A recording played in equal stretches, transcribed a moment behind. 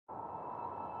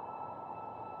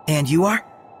And you are?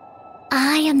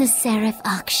 I am the Seraph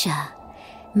Aksha.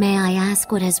 May I ask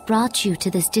what has brought you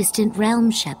to this distant realm,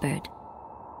 Shepherd?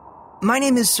 My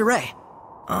name is Saray.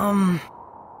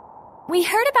 We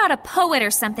heard about a poet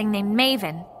or something named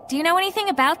Maven. Do you know anything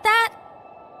about that?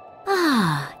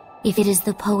 Ah, if it is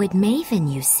the poet Maven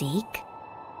you seek.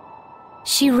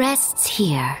 She rests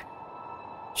here.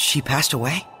 She passed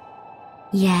away?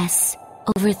 Yes,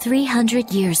 over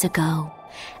 300 years ago.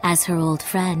 As her old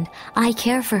friend, I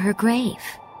care for her grave.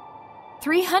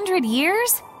 300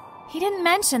 years? He didn't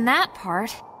mention that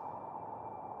part.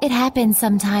 It happens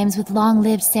sometimes with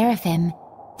long-lived seraphim.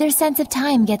 Their sense of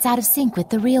time gets out of sync with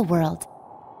the real world.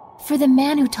 For the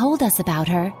man who told us about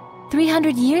her,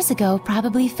 300 years ago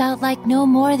probably felt like no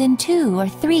more than 2 or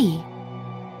 3.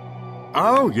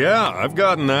 Oh, yeah, I've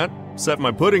gotten that. Set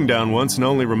my pudding down once and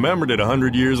only remembered it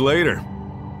 100 years later.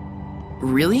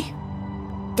 Really?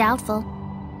 Doubtful.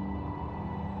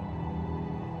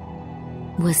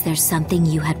 Was there something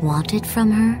you had wanted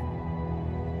from her?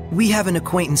 We have an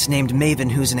acquaintance named Maven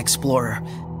who's an explorer.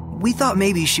 We thought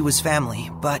maybe she was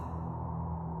family, but...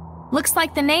 Looks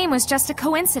like the name was just a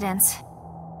coincidence.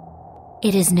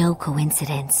 It is no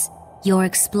coincidence. Your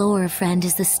explorer friend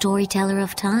is the storyteller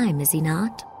of time, is he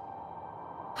not?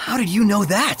 How did you know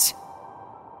that?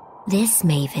 This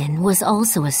Maven was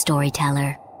also a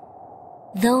storyteller.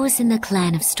 Those in the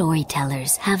clan of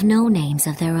storytellers have no names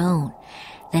of their own.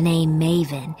 The name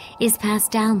Maven is passed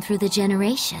down through the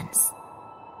generations.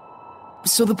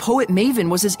 So the poet Maven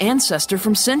was his ancestor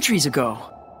from centuries ago.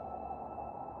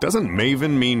 Doesn't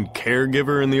Maven mean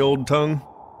caregiver in the old tongue?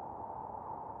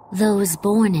 Those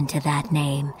born into that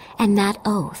name and that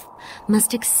oath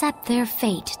must accept their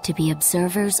fate to be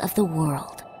observers of the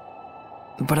world.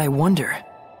 But I wonder,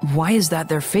 why is that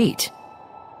their fate?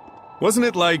 Wasn't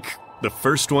it like the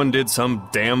first one did some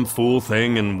damn fool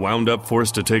thing and wound up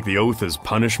forced to take the oath as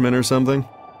punishment or something?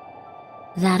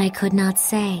 That I could not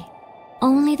say.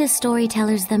 Only the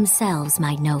storytellers themselves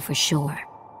might know for sure.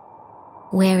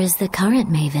 Where is the current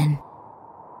Maven?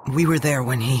 We were there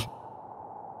when he...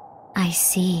 I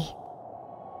see.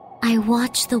 I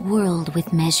watch the world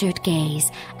with measured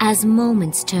gaze as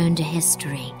moments turn to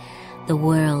history. The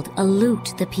world a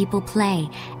lute the people play,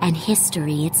 and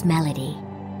history its melody.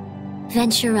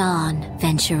 Venture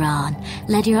on,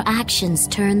 let your actions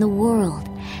turn the world,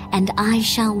 and I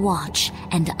shall watch,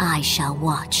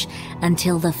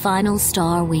 until the final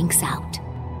star winks out.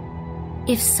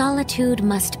 If solitude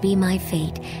must be my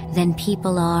fate, then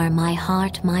people are my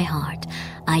heart.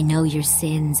 I know your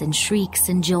sins and shrieks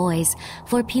and joys,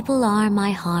 for people are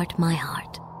my heart.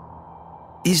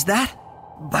 Is that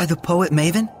by the poet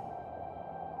Maven?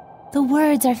 The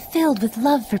words are filled with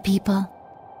love for people.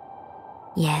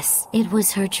 Yes, it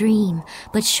was her dream,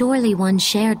 but surely one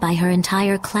shared by her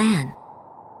entire clan.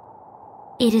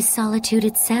 It is solitude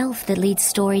itself that leads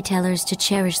storytellers to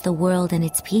cherish the world and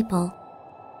its people.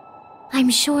 I'm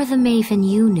sure the Maven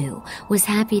you knew was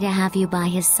happy to have you by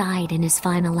his side in his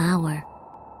final hour.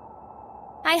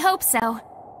 I hope so.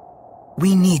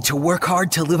 We need to work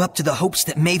hard to live up to the hopes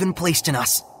that Maven placed in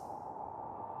us.